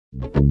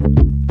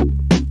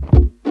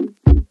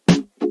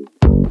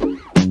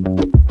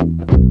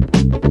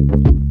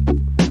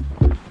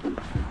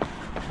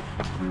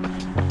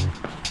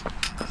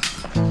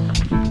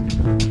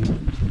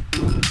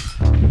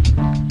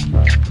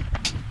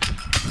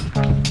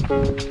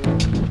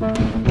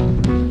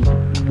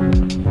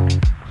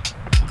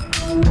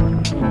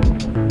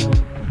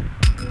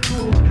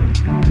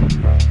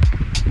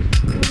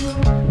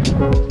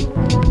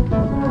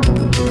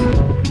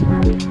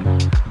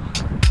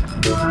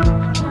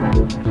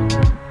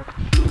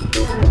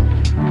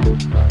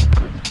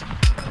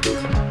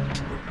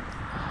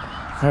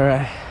All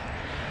right,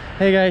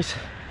 hey guys,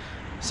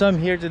 so I'm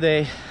here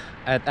today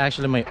at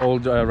actually my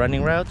old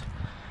running route.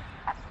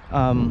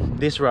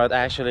 This route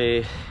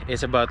actually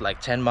is about like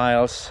 10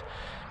 miles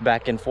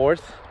back and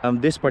forth.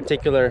 This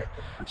particular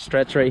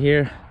stretch right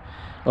here,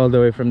 all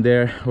the way from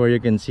there, where you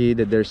can see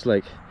that there's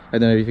like, I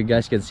don't know if you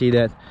guys can see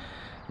that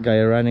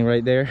guy running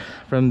right there,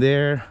 from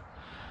there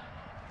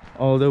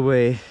all the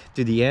way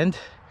to the end.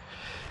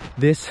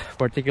 This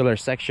particular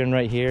section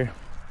right here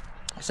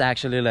is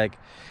actually like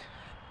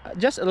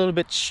just a little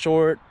bit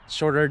shorter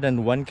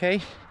than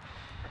 1K.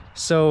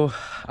 So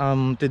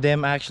today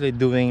I'm actually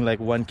doing like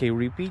 1K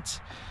repeats,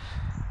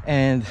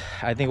 and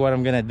I think what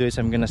I'm gonna do is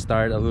I'm gonna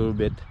start a little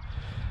bit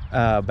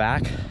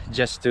back,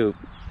 just to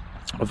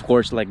of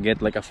course like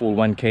get like a full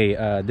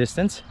 1K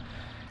distance.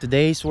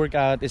 Today's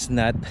workout is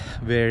not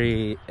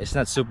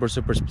super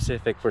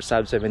specific for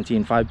sub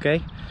 17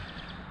 5K.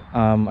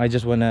 I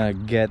just want to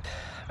get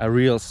a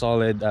real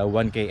solid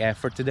 1K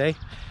effort today,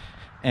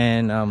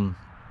 and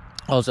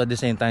also at the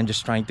same time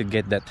just trying to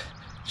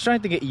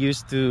get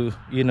used to,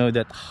 you know,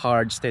 that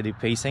hard steady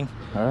pacing.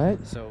 All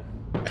right, so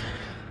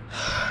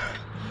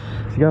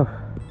let's go.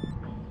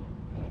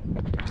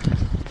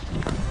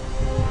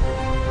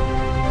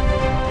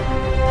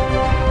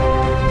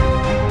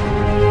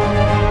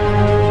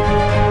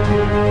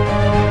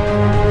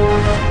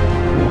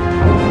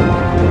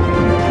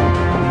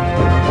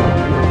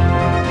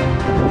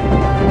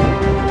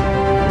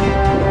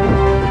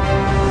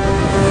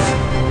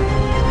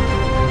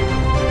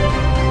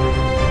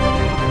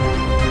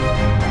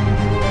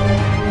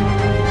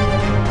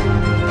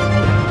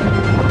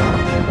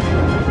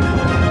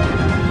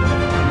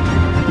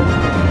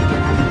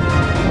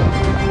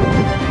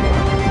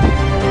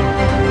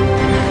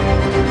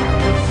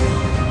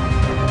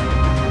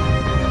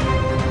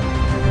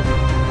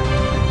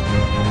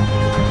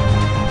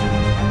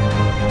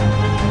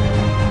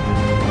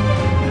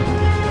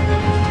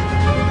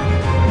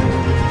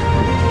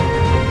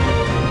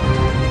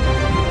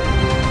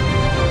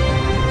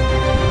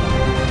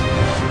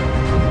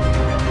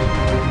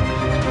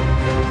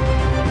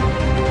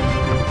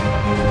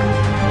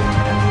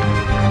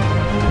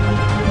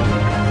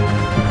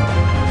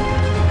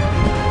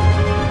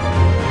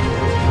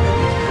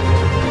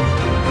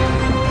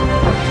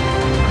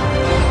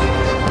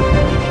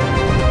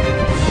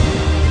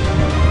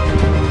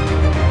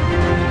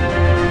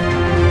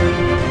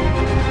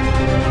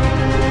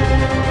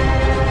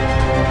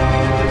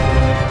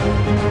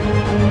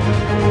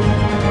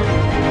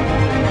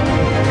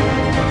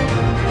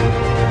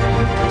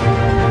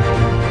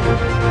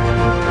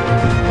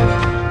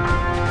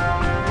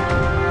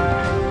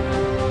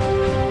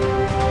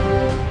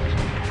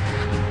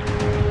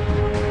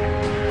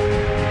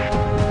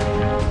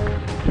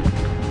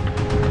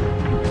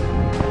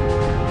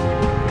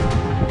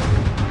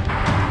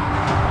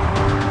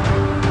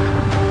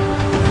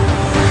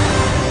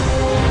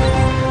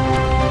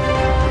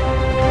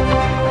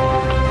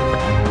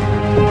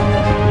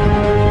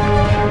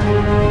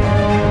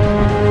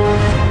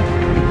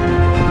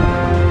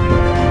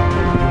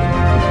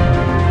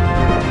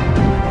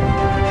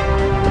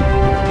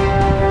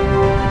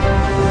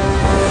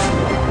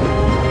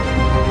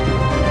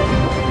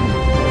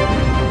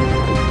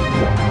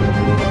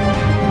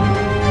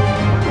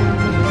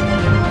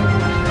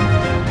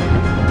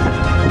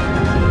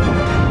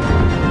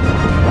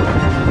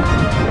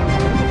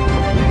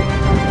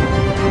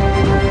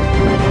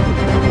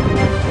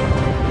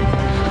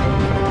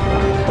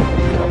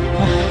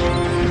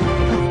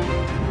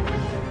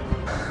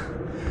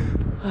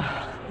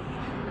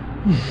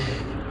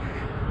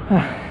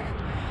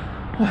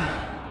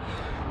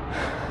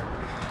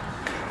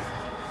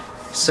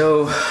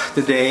 So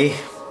today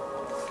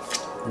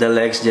the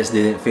legs just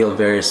didn't feel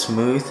very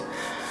smooth.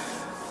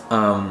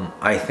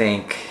 I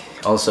think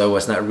also I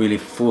was not really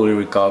fully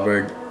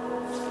recovered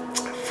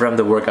from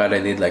the workout I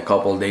did like a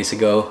couple days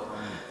ago.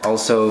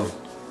 Also,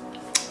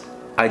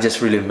 I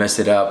just really messed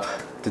it up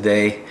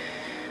today.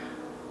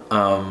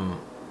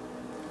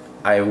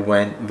 I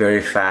went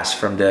very fast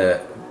from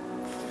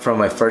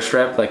my first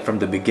rep, like from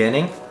the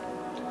beginning.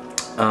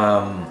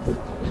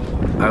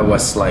 I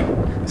was like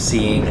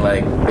seeing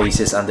like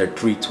paces under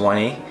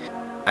 320.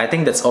 I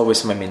think that's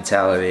always my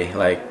mentality.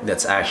 Like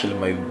that's actually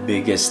my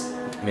biggest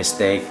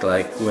mistake.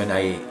 Like when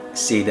I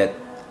see that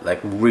like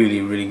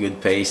really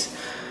good pace,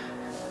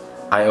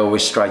 I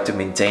always try to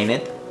maintain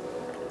it.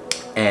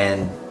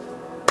 And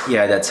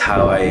yeah, that's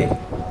how I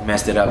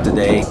messed it up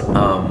today.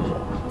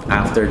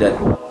 After that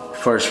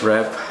first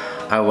rep,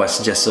 I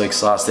was just so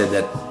exhausted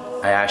that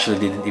I actually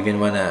didn't even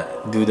want to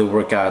do the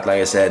workout.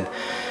 Like I said,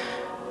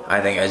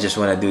 I think I just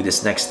want to do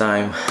this next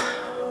time.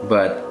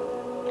 But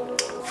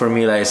for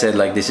me, like I said,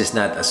 like this is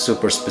not a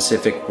super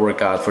specific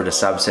workout for the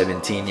sub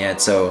 17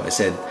 yet. So I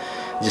said,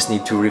 I just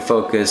need to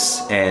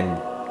refocus, and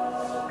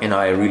you know,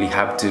 I really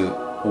have to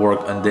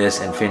work on this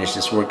and finish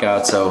this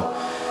workout. So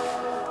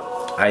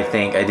I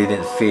think I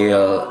didn't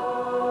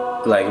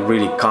feel like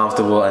really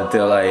comfortable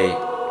until I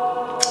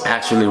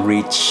actually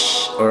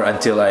reach, or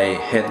until I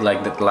hit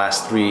like the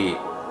last three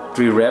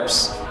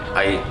reps.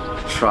 I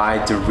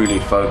tried to really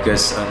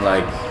focus on,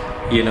 like,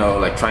 you know,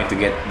 like trying to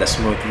get the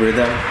smooth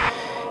rhythm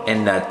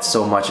and not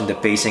so much in the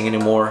pacing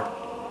anymore.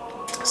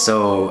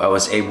 So I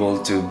was able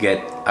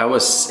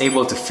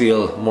to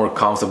feel more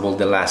comfortable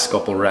the last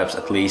couple reps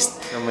at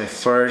least. So my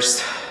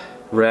first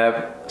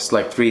rep is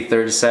like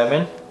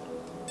 337,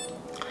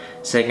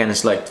 second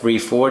is like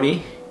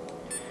 340,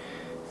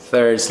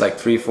 third is like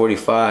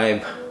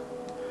 345,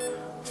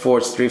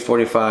 fourth is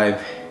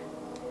 345,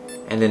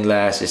 and then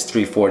last is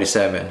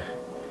 347.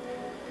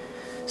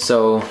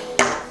 So,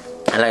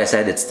 and like I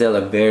said, it's still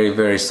a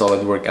very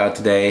solid workout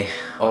today.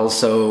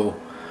 Also,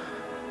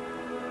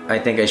 I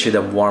think I should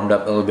have warmed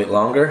up a little bit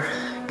longer,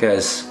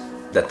 because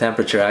the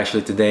temperature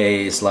actually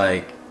today is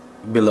like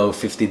below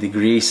 50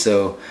 degrees.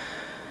 So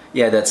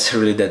yeah, that's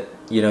really the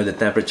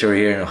temperature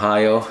here in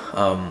Ohio.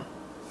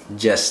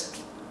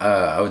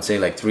 I would say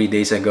like 3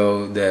 days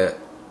ago the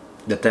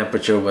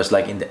temperature was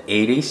like in the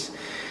 80s,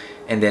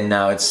 and then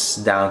now it's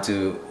down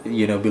to,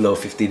 you know, below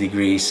 50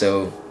 degrees.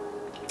 So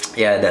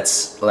yeah,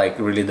 that's like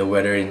really the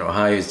weather in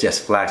Ohio. It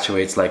just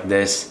fluctuates like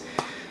this.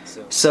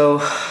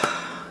 So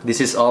this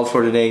is all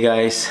for today,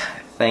 guys.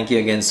 Thank you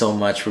again so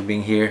much for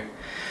being here.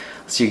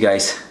 See you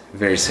guys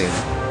very soon.